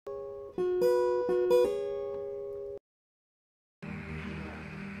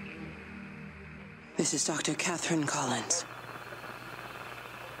This is Dr. Catherine Collins.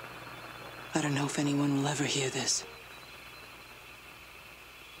 I don't know if anyone will ever hear this.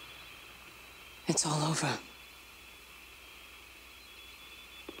 It's all over.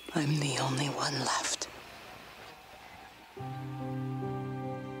 I'm the only one left.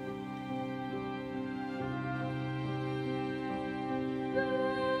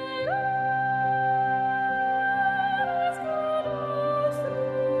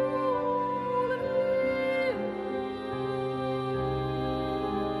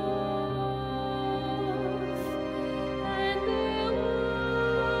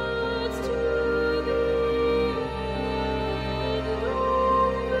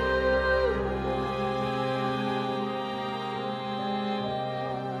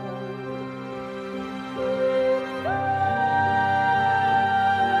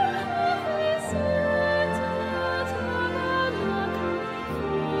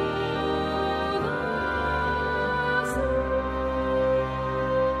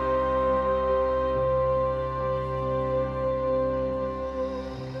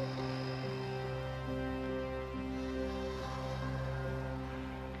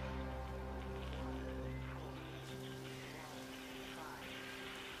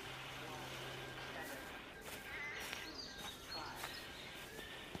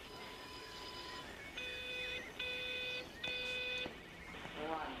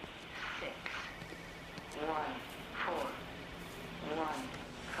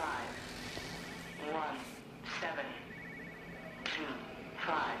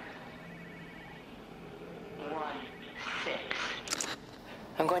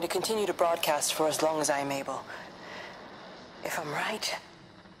 I'm going to continue to broadcast for as long as I am able. If I'm right,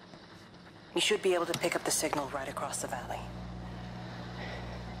 we should be able to pick up the signal right across the valley.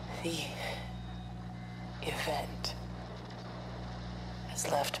 The event has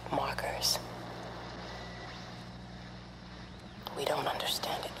left markers. We don't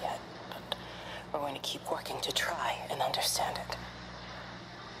understand it yet, but we're going to keep working to try and understand it.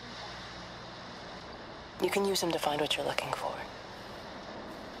 You can use them to find what you're looking for.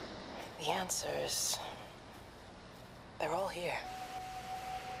 The answers, they're all here.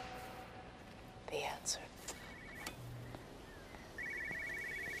 The answer.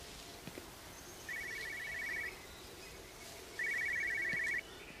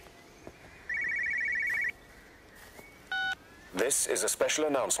 This is a special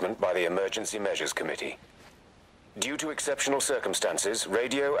announcement by the Emergency Measures Committee. Due to exceptional circumstances,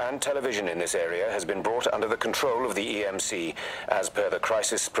 radio and television in this area has been brought under the control of the EMC as per the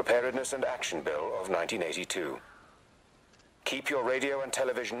Crisis Preparedness and Action Bill of 1982. Keep your radio and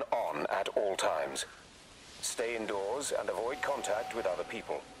television on at all times. Stay indoors and avoid contact with other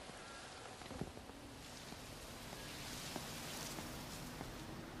people.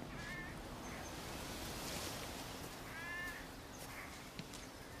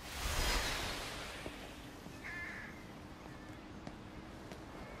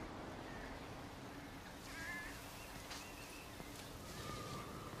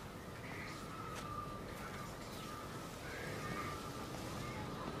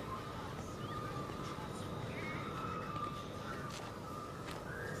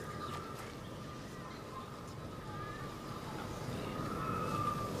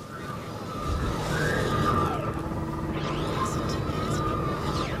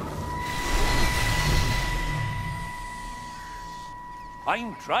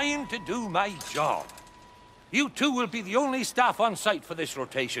 I'm trying to do my job. You two will be the only staff on site for this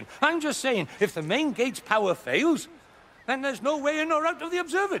rotation. I'm just saying, if the main gate's power fails, then there's no way in or out of the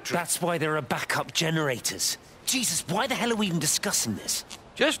observatory. That's why there are backup generators. Jesus, why the hell are we even discussing this?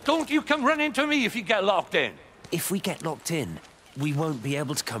 Just don't you come running to me if you get locked in. If we get locked in, we won't be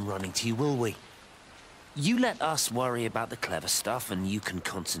able to come running to you, will we? You let us worry about the clever stuff, and you can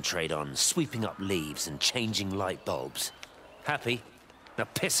concentrate on sweeping up leaves and changing light bulbs. Happy? Now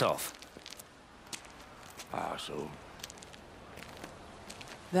piss off. Arsehole.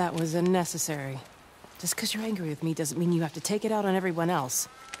 That was unnecessary. Just because you're angry with me doesn't mean you have to take it out on everyone else.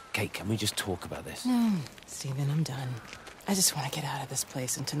 Kate, can we just talk about this? No, Stephen, I'm done. I just want to get out of this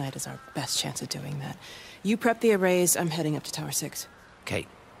place, and tonight is our best chance of doing that. You prep the arrays, I'm heading up to Tower 6. Kate.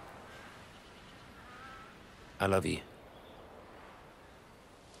 I love you.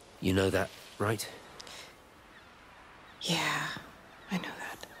 You know that, right? Yeah, I know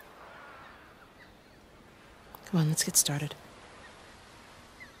that. Come on, let's get started.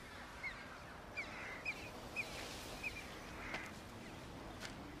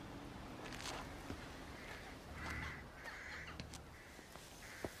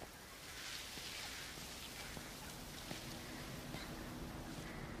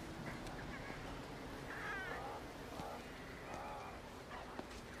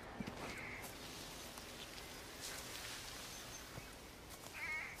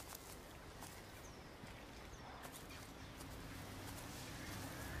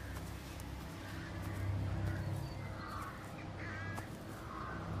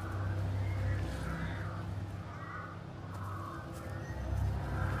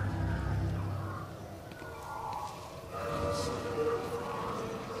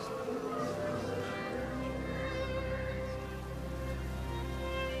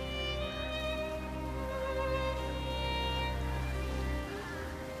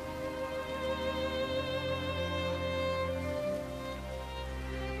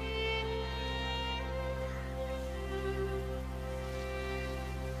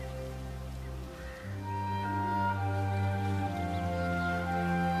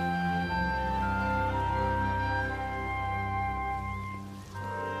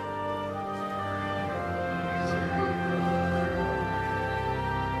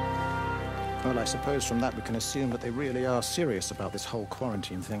 Well, I suppose from that we can assume that they really are serious about this whole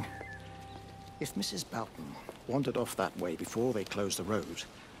quarantine thing. If Mrs. Boughton wandered off that way before they closed the road,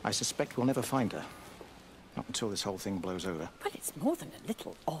 I suspect we'll never find her. Not until this whole thing blows over. Well, it's more than a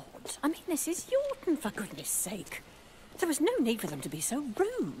little odd. I mean, this is Yorton, for goodness sake. There was no need for them to be so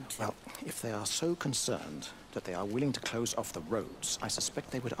rude. Well, if they are so concerned that they are willing to close off the roads, I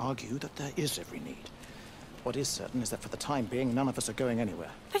suspect they would argue that there is every need. What is certain is that for the time being, none of us are going anywhere.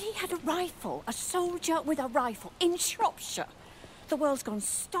 But he had a rifle, a soldier with a rifle, in Shropshire. The world's gone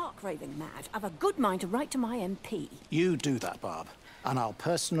stark raving mad. I've a good mind to write to my MP. You do that, Barb, and I'll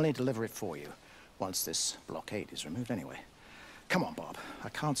personally deliver it for you, once this blockade is removed anyway. Come on, Bob. I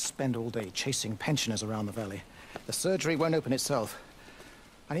can't spend all day chasing pensioners around the valley. The surgery won't open itself.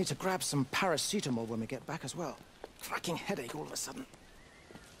 I need to grab some paracetamol when we get back as well. Cracking headache all of a sudden.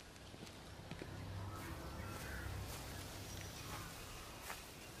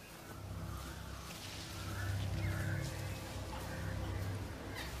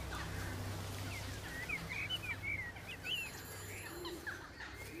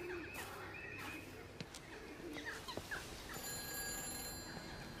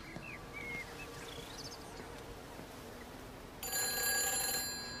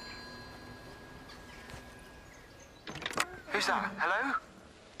 Who's that? Hello?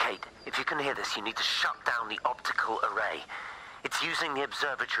 Kate, if you can hear this, you need to shut down the optical array. It's using the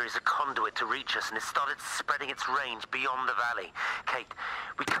observatory as a conduit to reach us, and it's started spreading its range beyond the valley. Kate,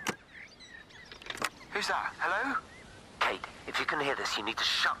 we can... Who's that? Hello? Kate, if you can hear this, you need to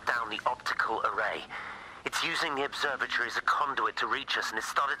shut down the optical array. It's using the observatory as a conduit to reach us, and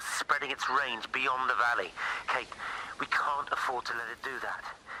it's started spreading its range beyond the valley. Kate, we can't afford to let it do that.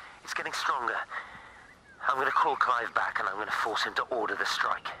 It's getting stronger. I'm going to call Clive back, and I'm going to force him to order the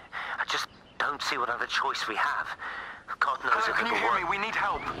strike. I just don't see what other choice we have. God knows Hello, if can you it'll hear work. me? We need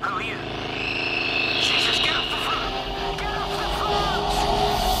help. Who are you? Jesus, get off the front! Get off the front!